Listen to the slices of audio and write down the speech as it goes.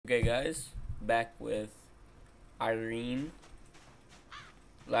Okay, guys, back with Irene.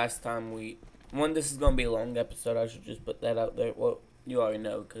 Last time this is gonna be a long episode. I should just put that out there. Well, you already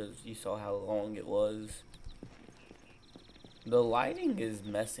know because you saw how long it was. The lighting is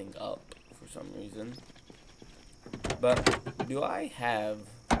messing up for some reason. But do I have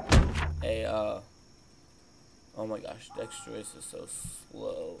a oh my gosh, dexterous is so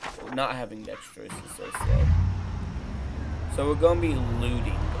slow. Not having dexterous is so slow. So we're gonna be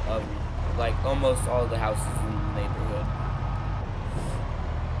looting like almost all the houses in the neighborhood.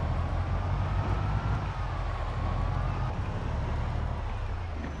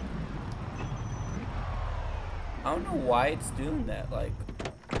 I don't know why it's doing that, like.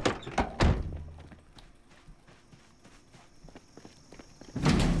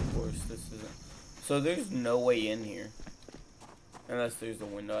 Of course, this isn't. So there's no way in here. Unless there's a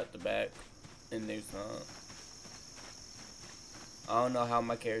window at the back. And there's not. I don't know how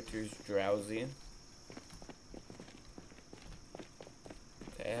my character is drowsy.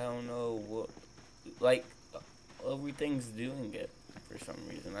 Okay, I don't know what. Like, everything's doing it for some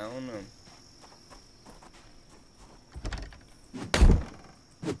reason. I don't know.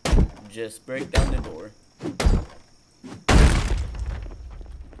 Just break down the door.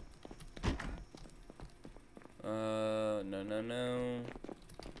 No.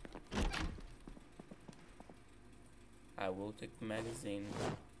 I will take the magazine.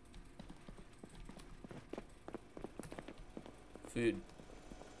 Food.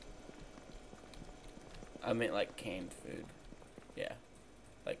 I meant like canned food. Yeah.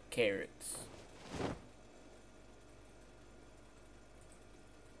 Like carrots.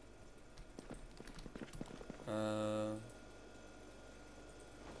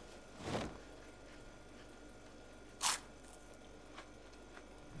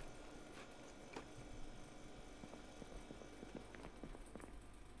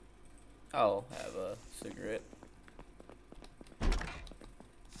 I'll have a cigarette.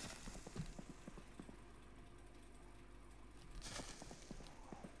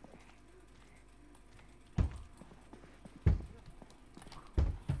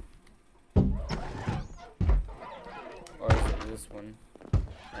 Or is it this one?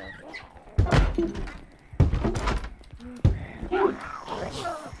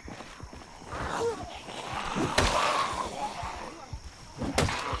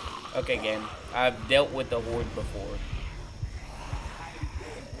 Okay, game. I've dealt with the horde before.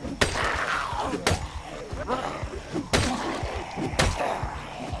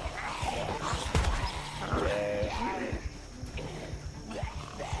 Okay.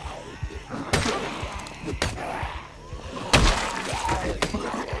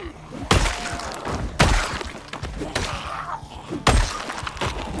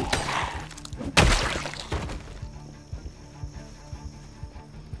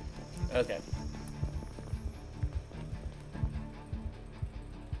 Okay.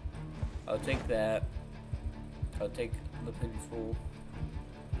 I'll take that. I'll take the pencil.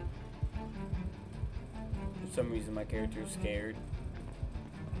 For some reason my character is scared.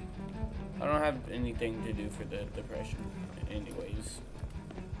 I don't have anything to do for the depression anyways.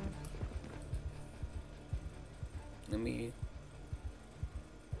 Let me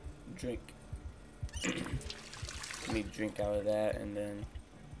drink. Let me drink out of that and then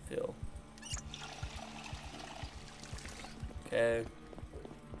fill. Okay.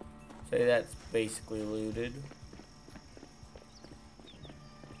 Say that's basically looted.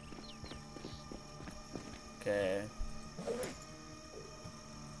 Okay.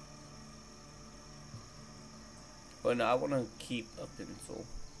 But no, I want to keep a pencil.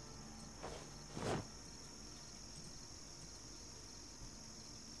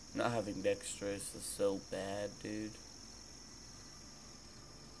 Not having dexterous is so bad, dude.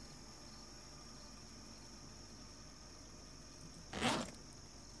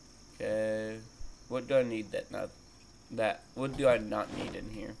 Okay, what do I need what do I not need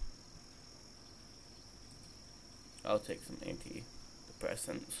in here? I'll take some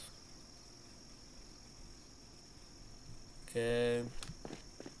antidepressants. Okay.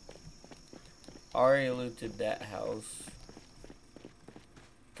 Already looted that house.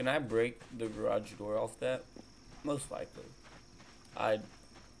 Can I break the garage door off that? Most likely. I'd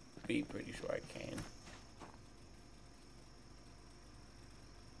be pretty sure I can.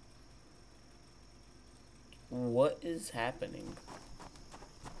 What is happening?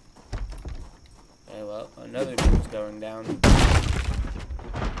 Okay, well, another dude's going down.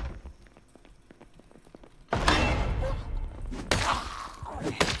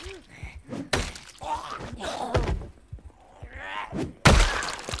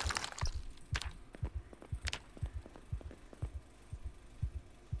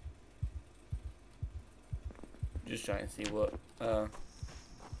 Just trying to see what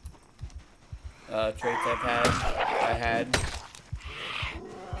traits I had.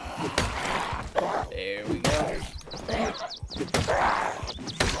 There we go.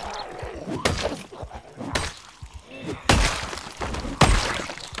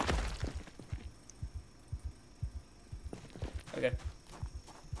 Okay.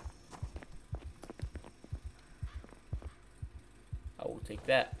 I will take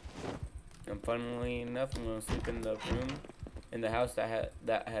that. And funnily enough, I'm gonna sleep in the room in the house that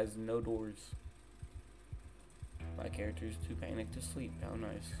has no doors. My character's too panicked to sleep. How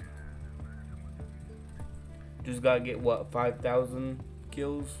nice. Just gotta get what, 5,000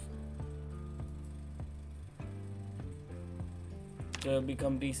 kills to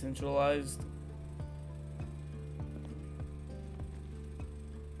become decentralized.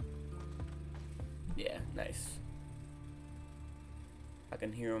 Yeah, nice. I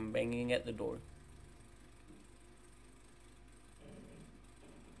can hear him banging at the door.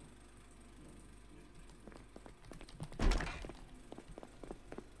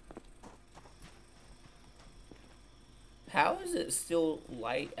 How is it still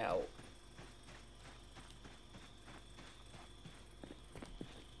light out?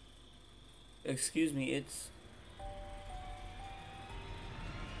 Excuse me, it's...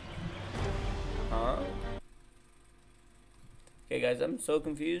 Huh? Okay guys, I'm so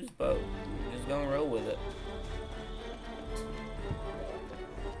confused, but we're just gonna roll with it.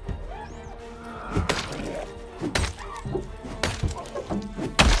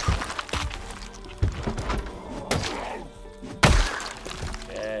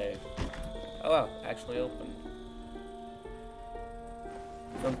 Okay. Oh wow, actually open.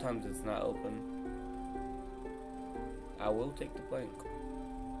 Sometimes it's not open. I will take the plank.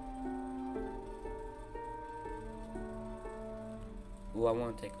 Ooh, I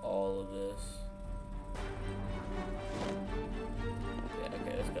want to take all of this. Yeah,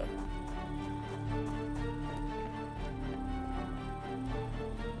 okay, let's go.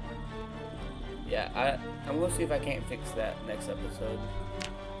 Yeah, I'm gonna see if I can't fix that next episode.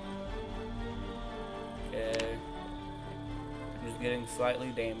 Okay. I'm just getting slightly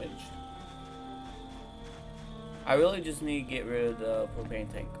damaged. I really just need to get rid of the propane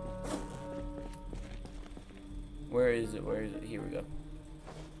tank. Where is it? Where is it? Here we go.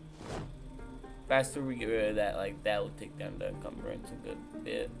 Faster we get rid of that, like that will take down the encumbrance a good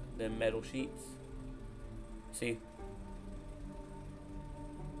bit. The metal sheets. See?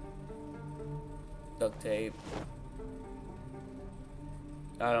 Duct tape.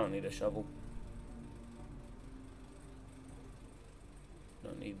 I don't need a shovel.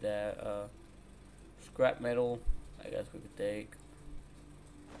 Don't need that. Scrap metal, I guess we could take.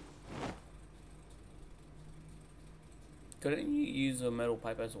 Couldn't you use a metal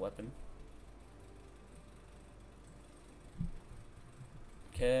pipe as a weapon?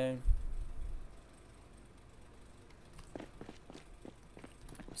 Okay.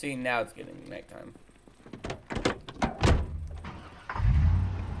 See, now it's getting nighttime.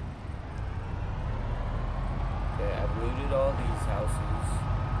 Okay, I've looted all these houses.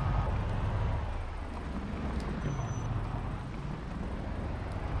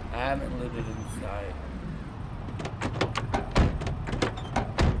 I haven't looted inside.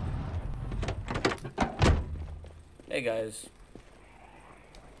 Hey guys.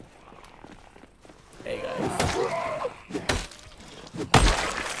 Hey guys.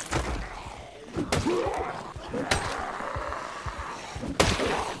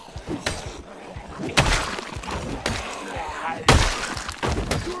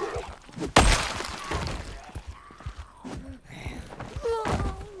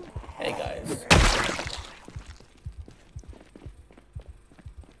 Hey guys.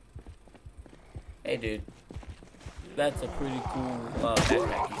 Hey dude. That's a pretty cool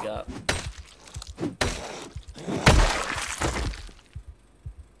backpack you got.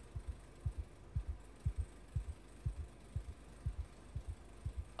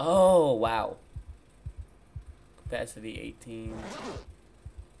 Oh, wow. Capacity 18.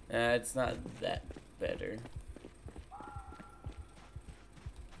 It's not that better.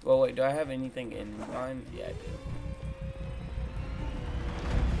 Well, wait, do I have anything in mine? Yeah, I do.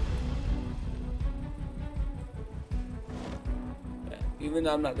 Even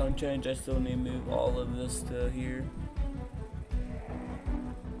though I'm not going to change, I still need to move all of this to here.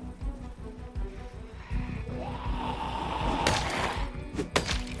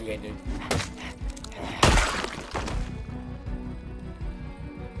 Okay, dude.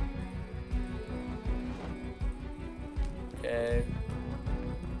 Okay.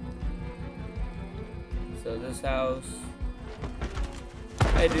 So this house.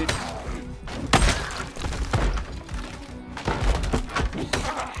 Hey, dude.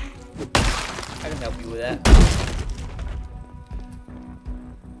 happy with that.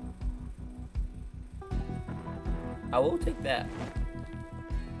 I will take that.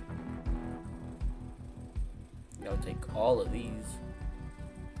 I'll take all of these.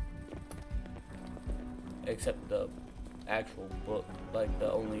 Except the actual book. Like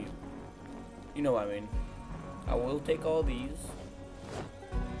the only... You know what I mean. I will take all these.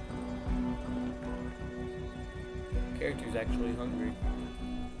 Character's actually hungry.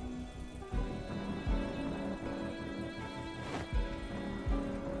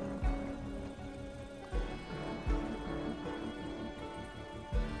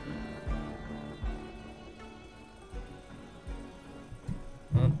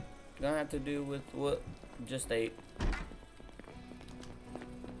 Gonna have to do with what just ate.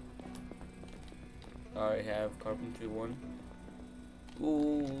 I already have carpentry 1.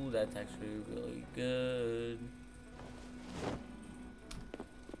 Ooh, that's actually really good.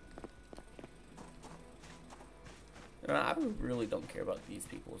 I really don't care about these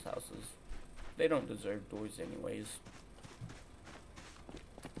people's houses. They don't deserve doors anyways.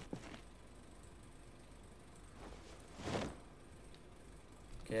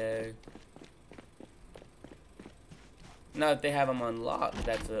 Okay. Now if they have them unlocked,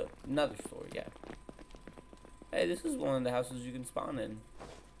 that's another story, yeah. Hey, this is one of the houses you can spawn in.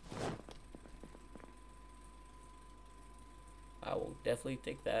 I will definitely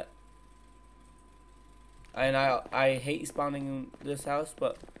take that. And I hate spawning in this house,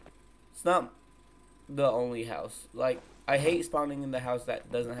 but it's not the only house. Like, I hate spawning in the house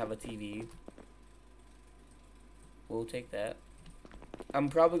that doesn't have a TV. We'll take that. I'm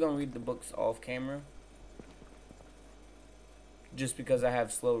probably gonna read the books off camera. Just because I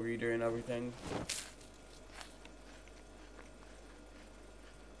have slow reader and everything.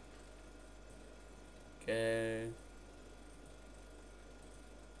 Okay.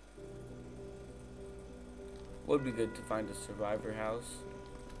 Would be good to find a survivor house.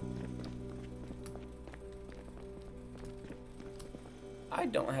 I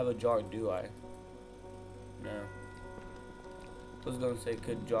don't have a jar, do I? No. I was gonna say,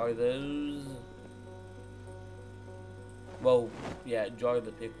 could jar those. Well, yeah, jar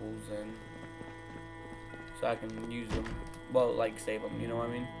the pickles in. So I can use them. Well, like, save them, you know what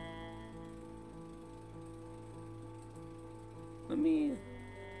I mean? Let me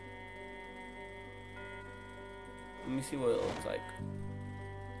see what it looks like.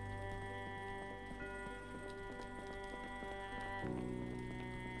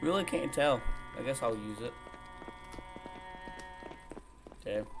 Really can't tell. I guess I'll use it.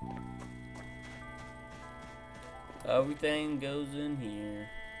 Okay. Everything goes in here.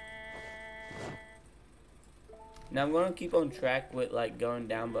 Now I'm gonna keep on track with like going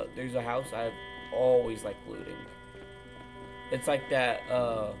down, but there's a house I've always like looting. It's like that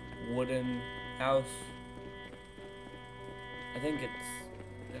wooden house. I think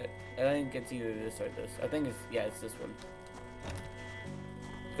it's either this or this. I think it's this one.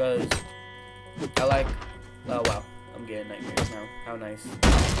 Because I like, oh wow, I'm getting nightmares now. How nice.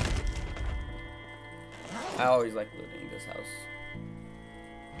 I always like looting this house.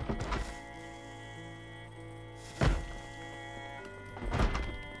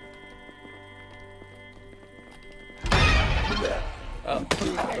 Oh,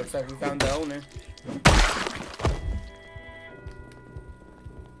 looks like we found the owner.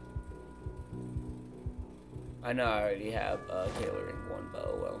 I know I already have tailoring 1, but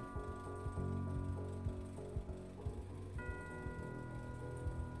oh well.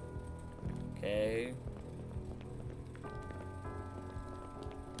 Okay.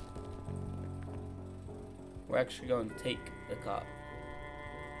 We're actually going to take the cop.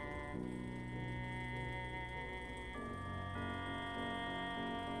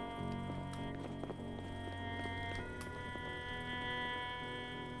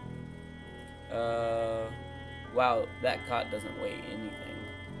 Wow, that cot doesn't weigh anything.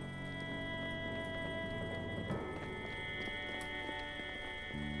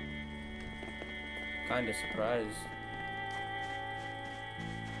 Kinda surprised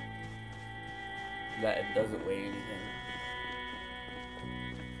that it doesn't weigh anything.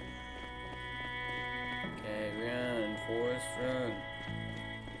 Okay, run, Forrest, run.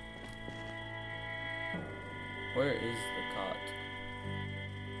 Where is the cot?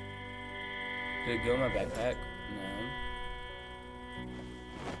 Did it go in my backpack? No.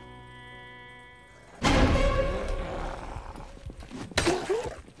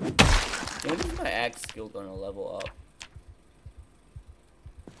 When is my axe skill gonna level up?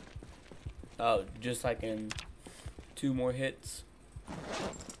 Oh, just like in 2 more hits.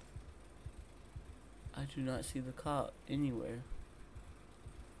 I do not see the cop anywhere.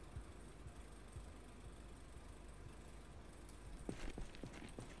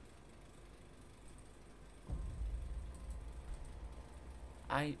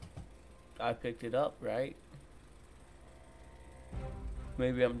 I picked it up, right?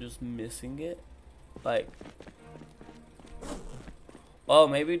 Maybe I'm just missing it. Like, oh,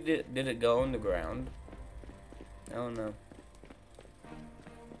 maybe did it go on the ground? I don't know.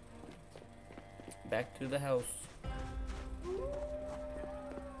 Back to the house.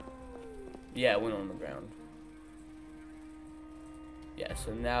 Yeah, it went on the ground. Yeah,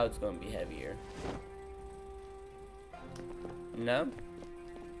 so now it's gonna be heavier. No?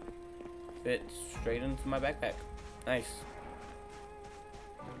 Fits straight into my backpack. Nice.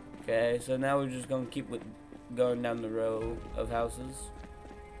 Okay, so now we're just gonna keep going down the row of houses.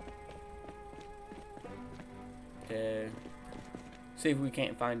 Okay. See if we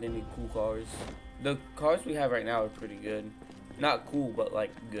can't find any cool cars. The cars we have right now are pretty good. Not cool, but like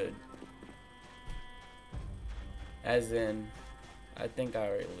good. As in, I think I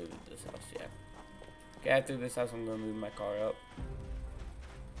already looted this house, yeah. Okay, after this house, I'm gonna move my car up.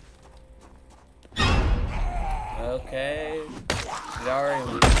 Okay. Did I already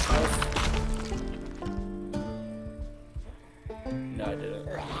loot this house? No, I didn't.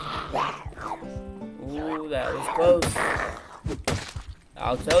 Ooh, that was close.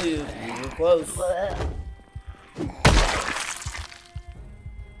 I'll tell you, we were close.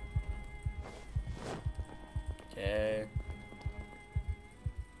 Okay.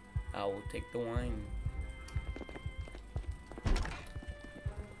 I will take the wine.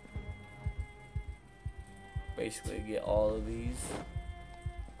 Basically get all of these.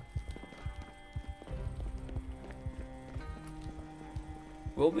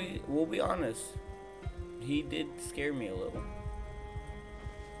 We'll be honest. He did scare me a little.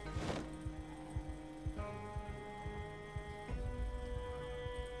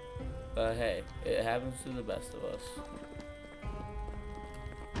 But hey, it happens to the best of us.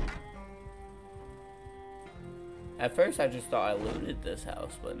 At first I just thought I looted this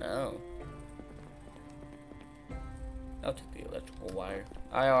house, but no. I'll take the electrical wire.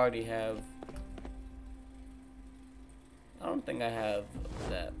 I already have... I don't think I have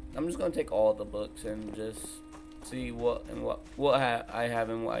that. I'm just gonna take all the books and just see what I have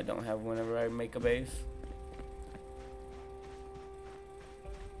and what I don't have whenever I make a base.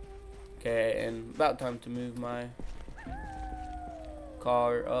 Okay, and about time to move my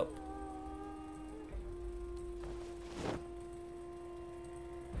car up.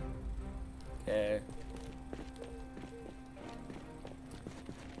 Okay.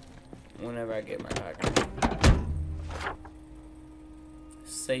 Whenever I get my car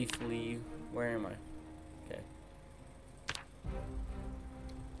safely, where am I? Okay.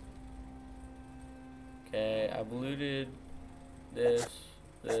 Okay, I've looted this.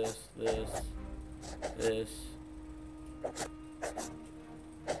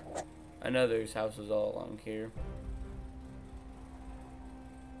 I know there's houses all along here.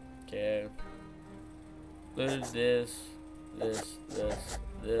 Okay. Looted this.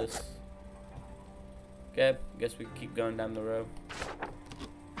 Okay, guess we can keep going down the road.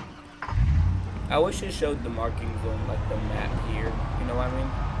 I wish it showed the markings on like the map here. You know what I mean?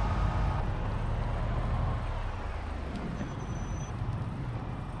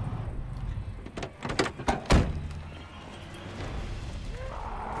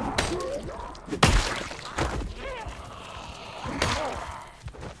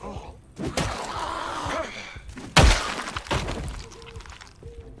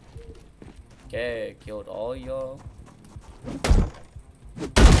 Okay, killed all y'all.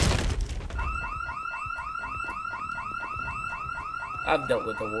 I've dealt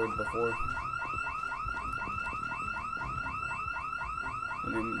with the ward before.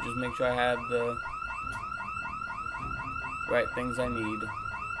 Let me just make sure I have the right things I need.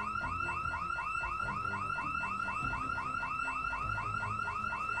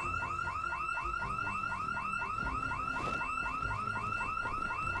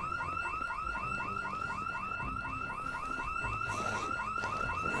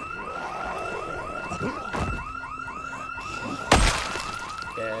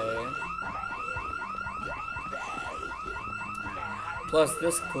 Plus,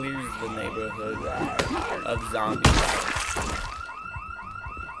 this clears the neighborhood of zombies.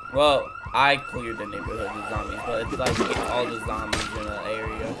 Well, I cleared the neighborhood of zombies, but it's like getting all the zombies in an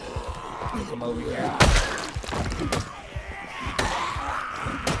area to come over here.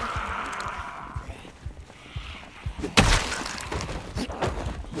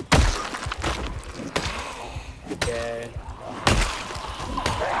 Okay.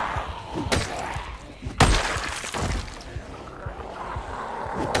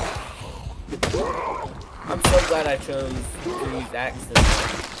 I'm so glad I chose to use axe this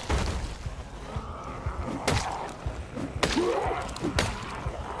time.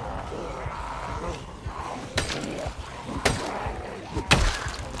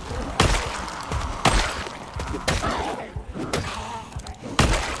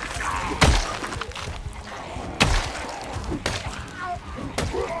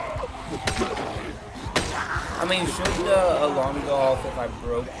 mean, should the alarm go off if I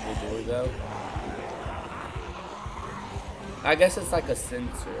broke the door, though? I guess it's like a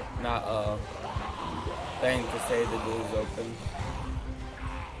sensor, not a thing to say the door's open.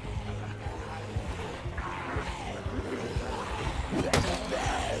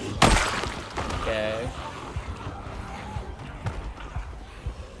 Okay.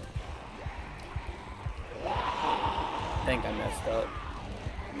 I think I messed up.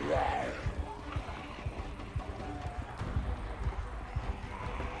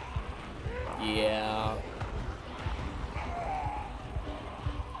 Yeah.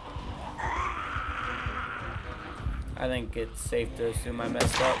 I think it's safe to assume I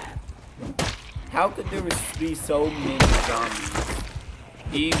messed up. How could there be so many zombies?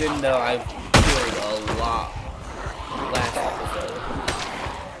 Even though I've killed a lot last episode.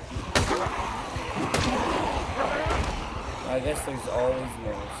 I guess there's always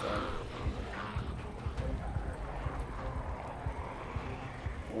more, so.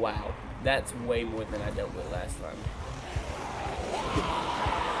 Wow. That's way more than I dealt with last time.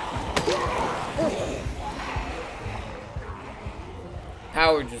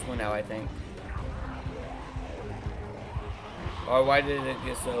 Power just went out, I think. Or why did it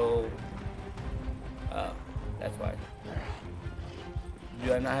get so... that's why.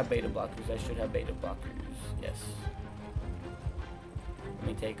 Do I not have beta blockers? I should have beta blockers. Yes. Let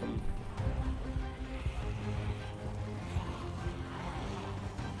me take them.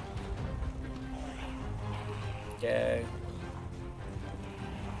 Okay.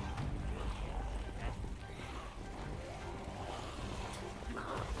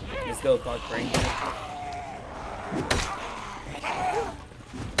 Let's go, Park Ranger.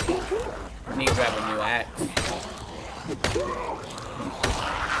 I need to grab a new axe.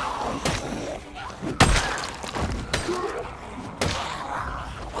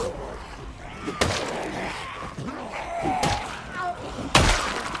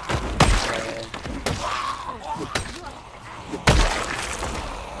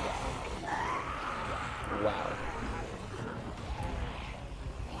 Wow.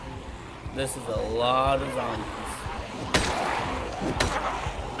 This is a lot of zombies.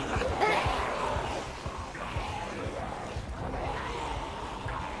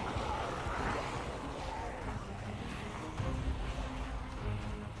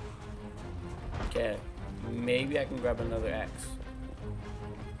 Okay, maybe I can grab another axe.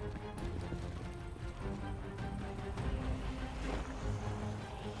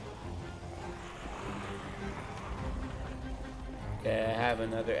 Okay, I have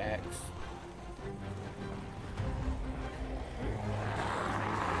another axe.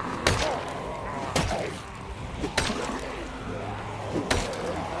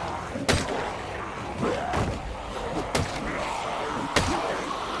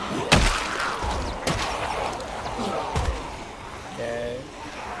 Okay.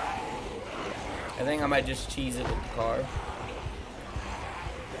 I think I might just cheese it with the car.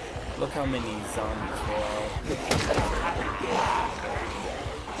 Look how many zombies there are.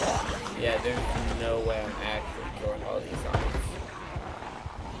 Yeah, there's no way I'm actually killing all these zombies.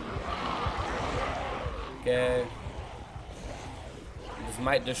 Okay. This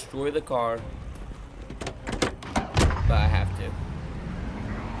might destroy the car, but I have to.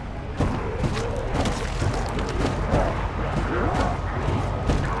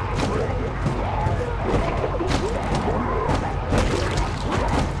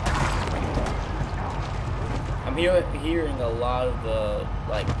 I'm hearing a lot of the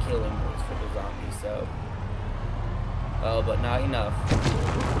like killing noise for the zombies, so but not enough.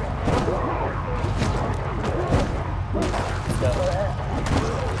 Let's go.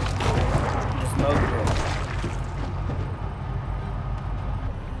 Just smoke it.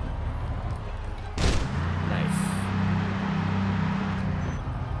 Nice.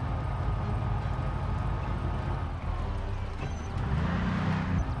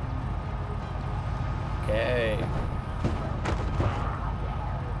 Okay.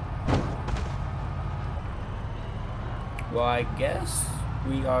 Well, I guess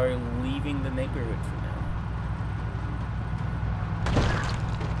we are leaving the neighborhood for now.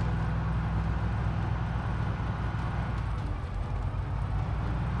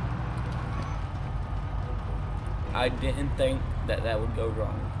 I didn't think that that would go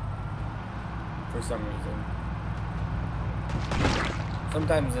wrong for some reason.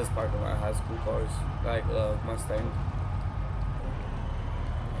 Sometimes this parking lot has cool cars, like Mustang.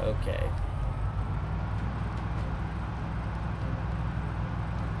 Okay.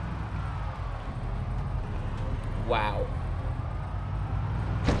 Wow.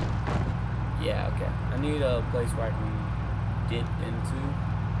 Yeah, okay. I need a place where I can dip into.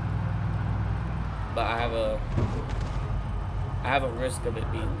 but I have a risk of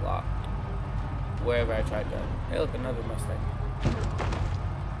it being locked wherever I try going. Hey, look, another Mustang.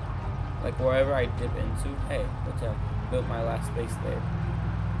 Like wherever I dip into. Hey, what's up? Built my last base there.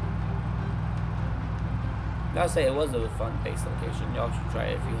 Gotta say, it was a fun base location. Y'all should try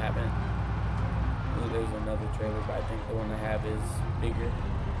it if you haven't. Ooh, there's another trailer, but I think the one I have is bigger.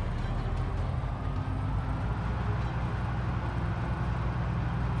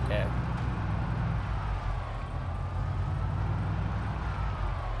 Okay.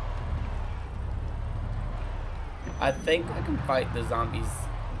 I think I can fight the zombies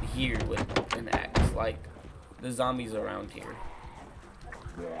here with an axe, like the zombies around here.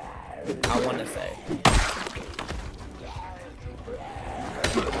 I want to say.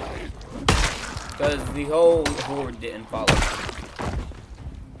 Because the whole horde didn't follow me.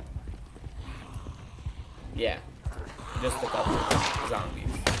 Yeah. Just a couple of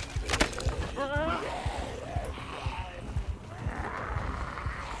zombies.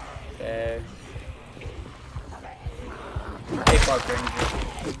 Okay. Hey, Park Ranger.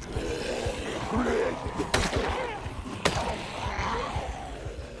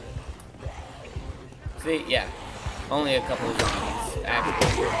 See, yeah. Only a couple of zombies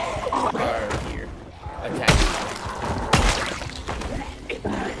actually are here attacking.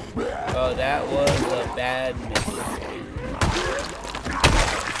 Oh, that was a bad miss.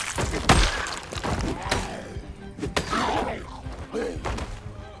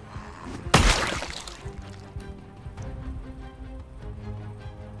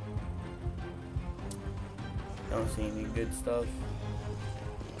 Don't see any good stuff.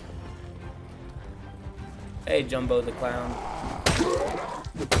 Hey, Jumbo the Clown.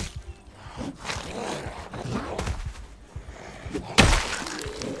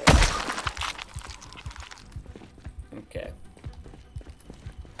 Okay.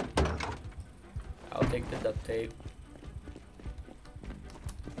 I'll take the duct tape.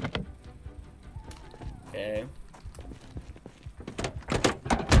 Okay.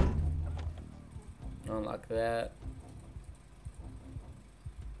 Unlock that.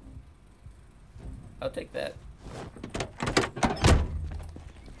 I'll take that.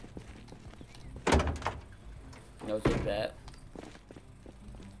 I'll take that.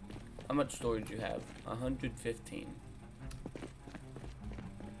 How much storage you have? 115.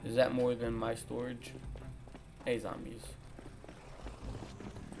 Is that more than my storage? Hey, zombies.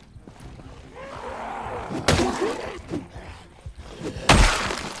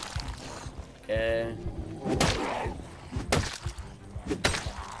 Okay.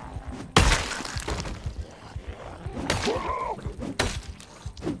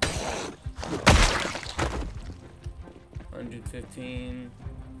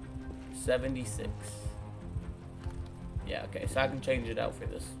 $76. Yeah, okay, so I can change it out for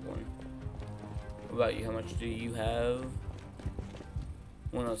this one. What about you? How much do you have?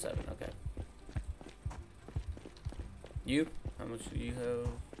 107, okay. You? How much do you have?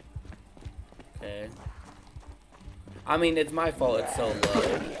 Okay. I mean, it's my fault it's so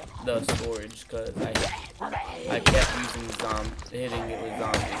low, the storage, because I kept using hitting it with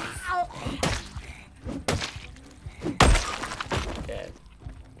zombies. Okay.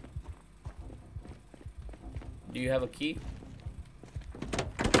 Do you have a key?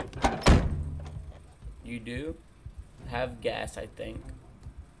 You do? Have gas, I think.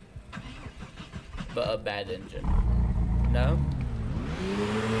 But a bad engine. No?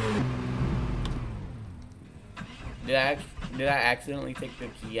 Did I accidentally take the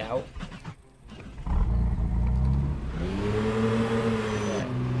key out? Okay.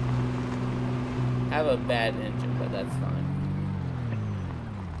 Have a bad engine, but that's fine.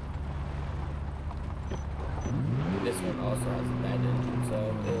 This one also has a bad engine, so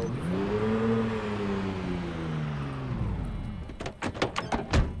it will be fine.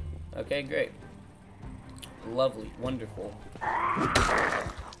 Okay, great. Lovely, wonderful.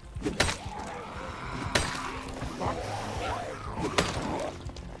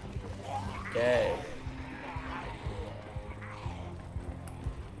 Okay.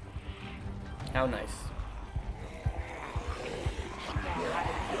 How nice.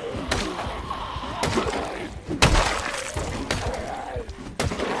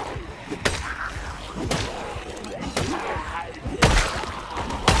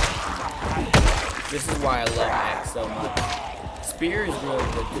 This is why I love axe so much. Spear is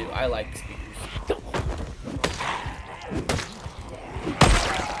really good too. I like spears.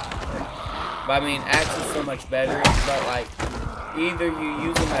 But I mean, axe is so much better, but like, either you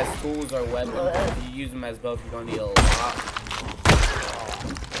use them as tools or weapons. If you use them as both, you're going to need a lot.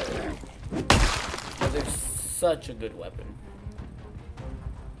 But they're such a good weapon.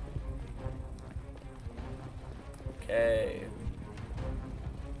 Okay.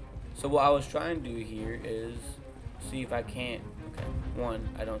 So what I was trying to do here is see if I can't. Okay. One,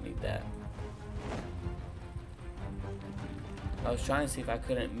 I don't need that. I was trying to see if I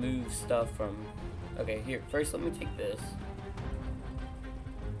couldn't move stuff from. Okay, here. First, let me take this.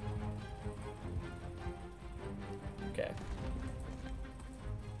 Okay.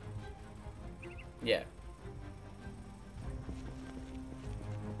 Yeah.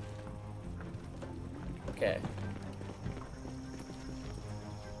 Okay.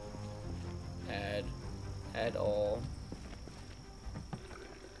 Add all.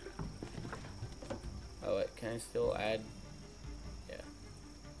 Oh wait, can I still add? Yeah.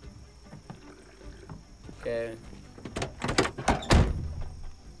 Okay.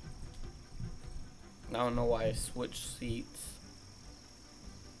 I don't know why I switched seats.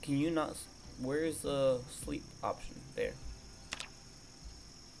 Can you not? Where's the sleep option? There.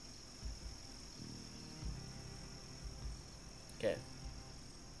 Okay.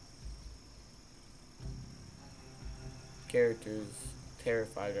 Character's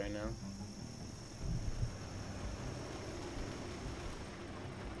terrified right now.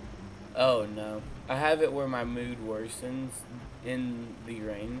 Oh no. I have it where my mood worsens in the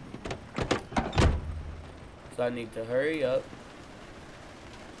rain. So I need to hurry up.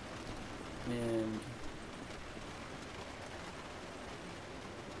 And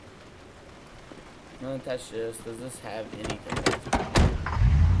I'm gonna touch this. Does this have anything?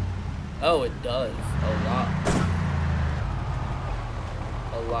 Oh, it does.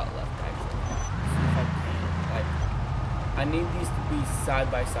 A lot left actually. Let's see if I can. Like, I need these to be side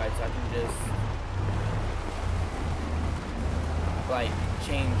by side so I can just like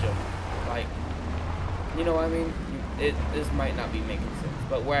change them. Like, you know what I mean? This might not be making sense,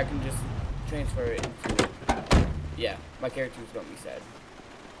 but where I can just transfer it into it. Yeah, my character's gonna be sad.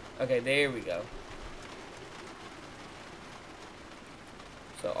 Okay, there we go.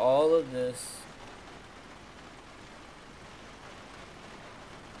 So all of this.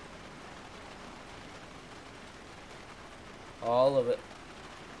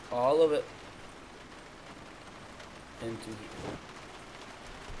 All of it into here.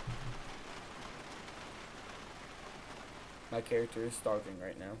 My character is starving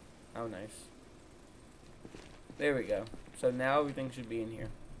right now. How nice. There we go. So now everything should be in here.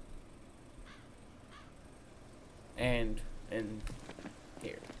 And in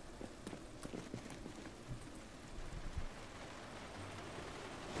here.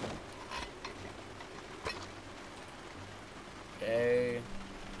 Okay.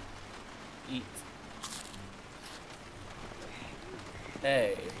 Eat.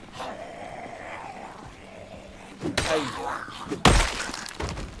 Hey. How you doing?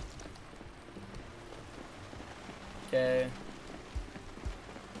 Okay.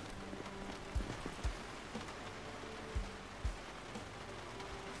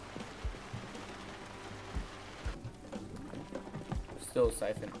 Still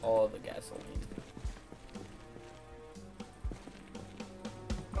siphon all the gasoline.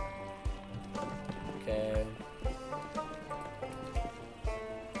 Okay.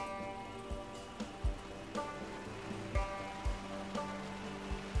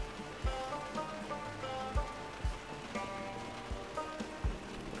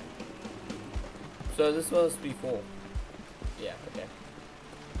 So this is supposed to be full. Yeah, okay.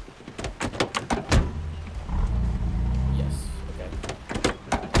 Yes, okay.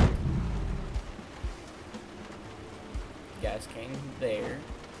 Gas can there.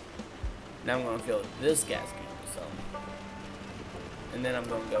 Now I'm gonna fill this gas can, so. And then I'm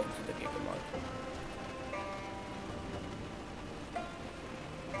gonna go to the Giga Mart.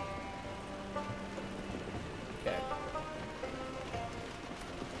 Okay.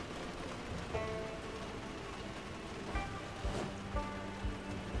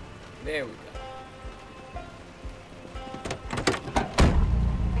 There we go.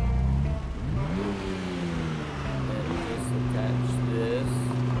 And just attach this.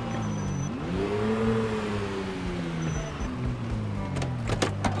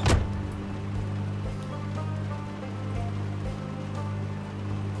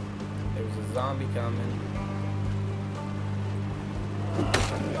 There's a zombie coming.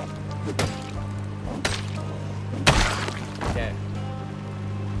 Okay.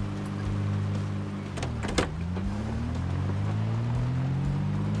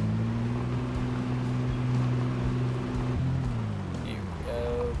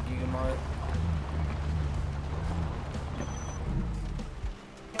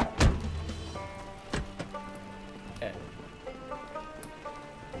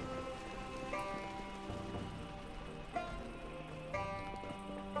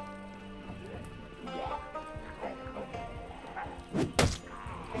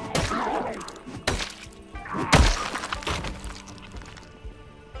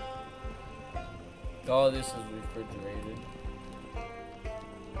 Oh, this is refrigerated.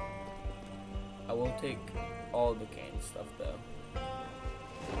 I will take all the canned stuff though.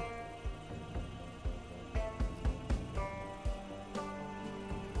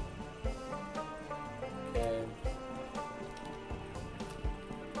 Okay.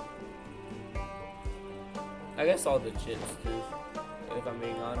 I guess all the chips too, if I'm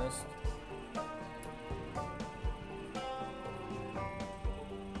being honest.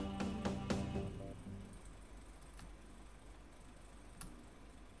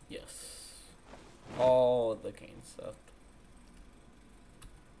 Yes. All the canned stuff.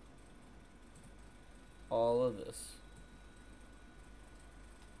 All of this.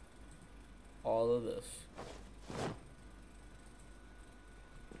 All of this.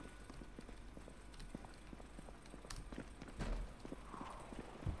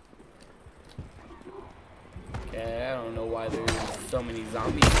 Okay, I don't know why there's so many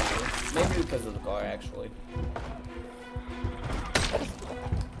zombies here. Maybe because of the car, actually.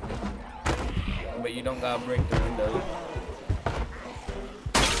 But you don't gotta break the window.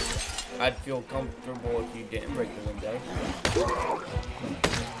 I'd feel comfortable if you didn't break the window.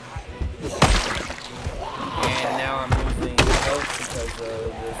 And now I'm losing health because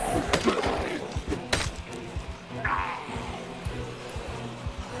of this.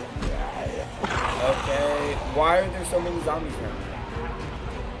 Okay, why are there so many zombies now?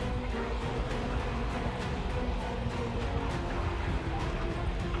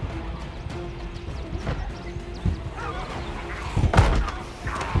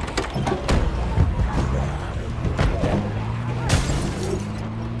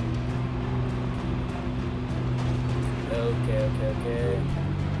 Okay.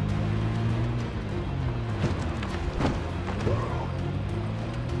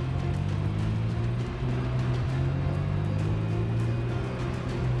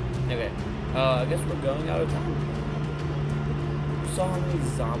 Okay, I guess we're going out of time. You saw how many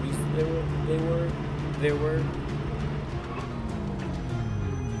zombies there were?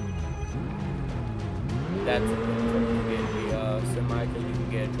 That's a good truck to get the semi, because you can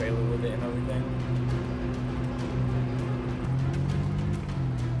get a trailer with it and everything.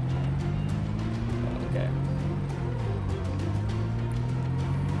 Okay.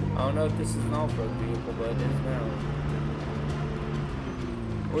 I don't know if this is an off-road vehicle, but it is now.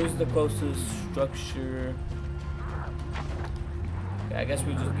 Where's the closest structure? Okay, I guess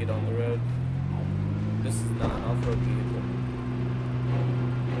we just get on the road. This is not an off-road vehicle.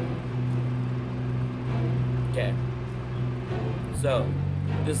 Okay. So,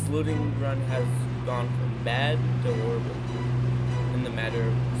 this looting run has gone from bad to horrible in the matter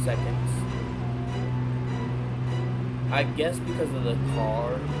of seconds. I guess because of the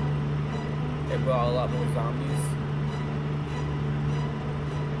car, it brought a lot more zombies.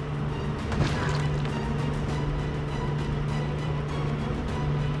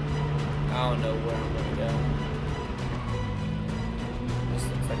 I don't know where I'm gonna go. This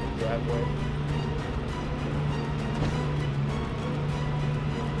looks like a driveway.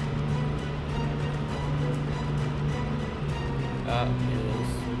 It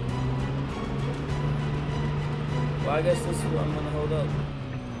is. Well, I guess this is what I'm gonna hold up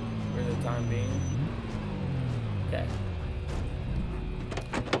for the time being. Okay.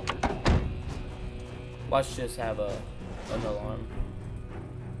 Let's just have an alarm.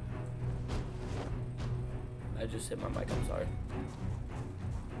 I just hit my mic, I'm sorry.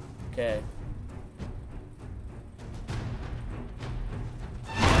 Okay.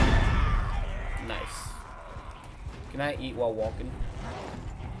 Nice. Can I eat while walking?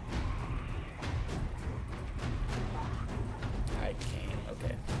 I can,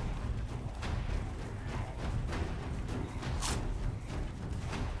 okay.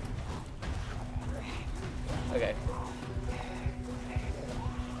 Okay.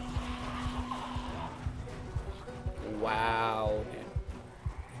 Wow, dude.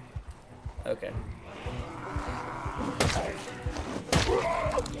 Okay.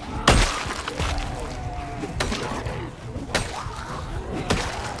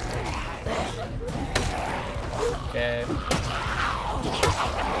 Okay.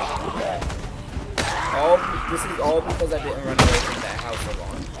 This is all because I didn't run away from that house so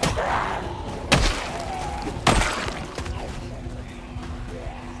long.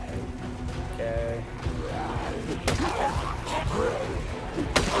 Okay.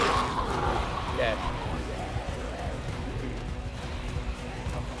 Okay.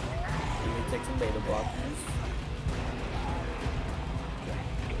 Let me take some beta blockers.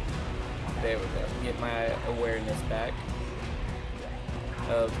 There we go. Get my awareness back.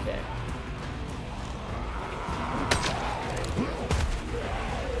 Okay.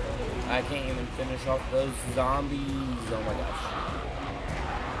 I can't even finish off those zombies. Oh my gosh.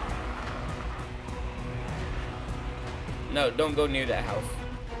 No, don't go near that house.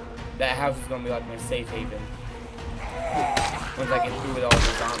 That house is gonna be like my safe haven. Once I get through with all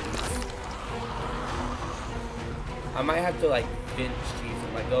the zombies. I might have to like fence cheese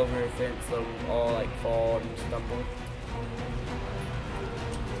and like go over a fence so we all like fall and stumble.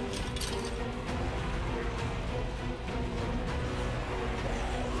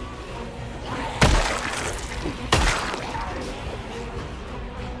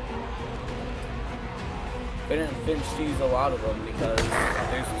 But then Finch sees a lot of them because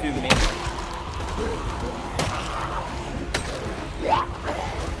there's too many.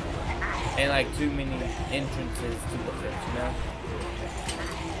 And like too many entrances to the Finch, you know?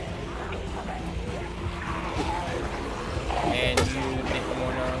 And you didn't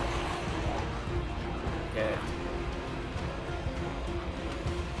wanna. Okay.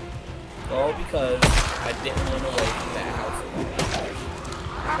 All because I didn't run away from that house.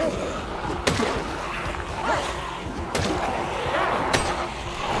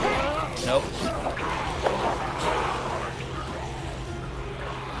 Nope.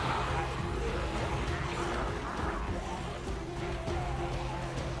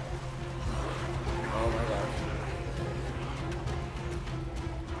 Oh my gosh.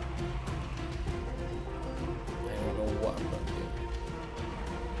 I don't know what I'm gonna do.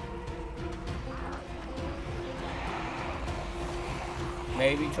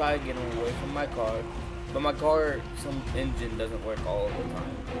 Maybe try getting away from my car. But my car, some engine doesn't work all the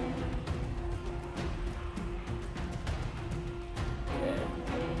time. Okay.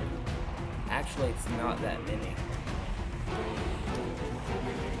 Actually, it's not that many.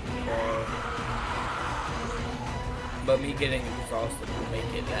 But me getting exhausted will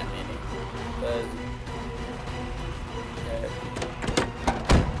make it that many. But,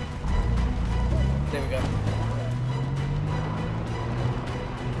 there we go.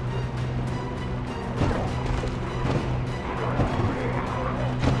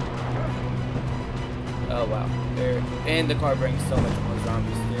 Oh wow. There, and the car brings so much more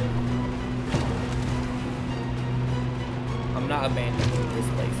zombies too. I'm not abandoning this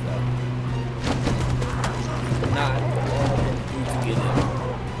place though. Not all of them to get in.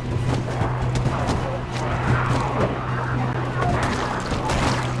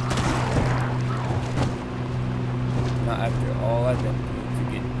 Not after all I've been through to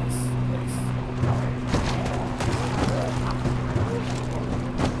get in this place.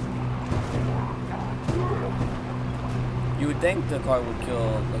 You would think the car would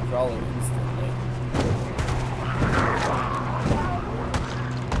kill the crawler instantly.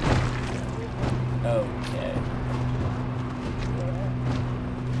 Okay.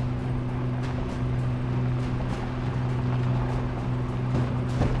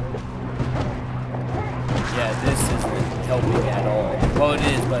 Yeah, this isn't helping at all. Well, it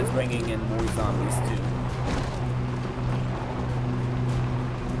is, but it's bringing in more zombies too.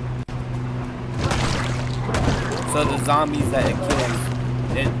 So the zombies that it kills,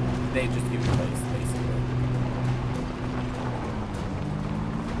 they just get replaced, basically.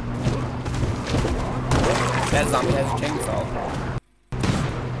 That zombie has a chainsaw.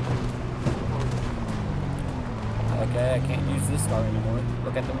 Okay, I can't use this car anymore.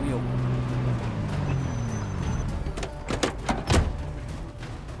 Look at the wheel.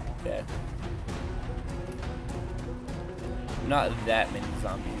 Okay. Not that many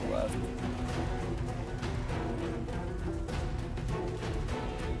zombies left.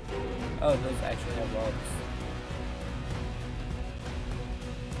 Oh, those actually have logs.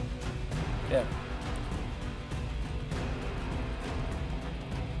 Yeah.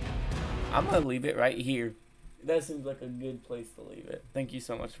 I'm gonna leave it right here. That seems like a good place to leave it. Thank you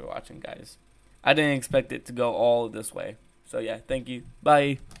so much for watching, guys. I didn't expect it to go all this way. So yeah, thank you.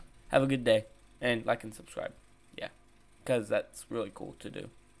 Bye. Have a good day. And like and subscribe. Yeah. Because that's really cool to do.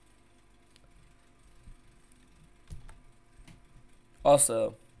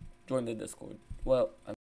 Also, join the Discord. Well,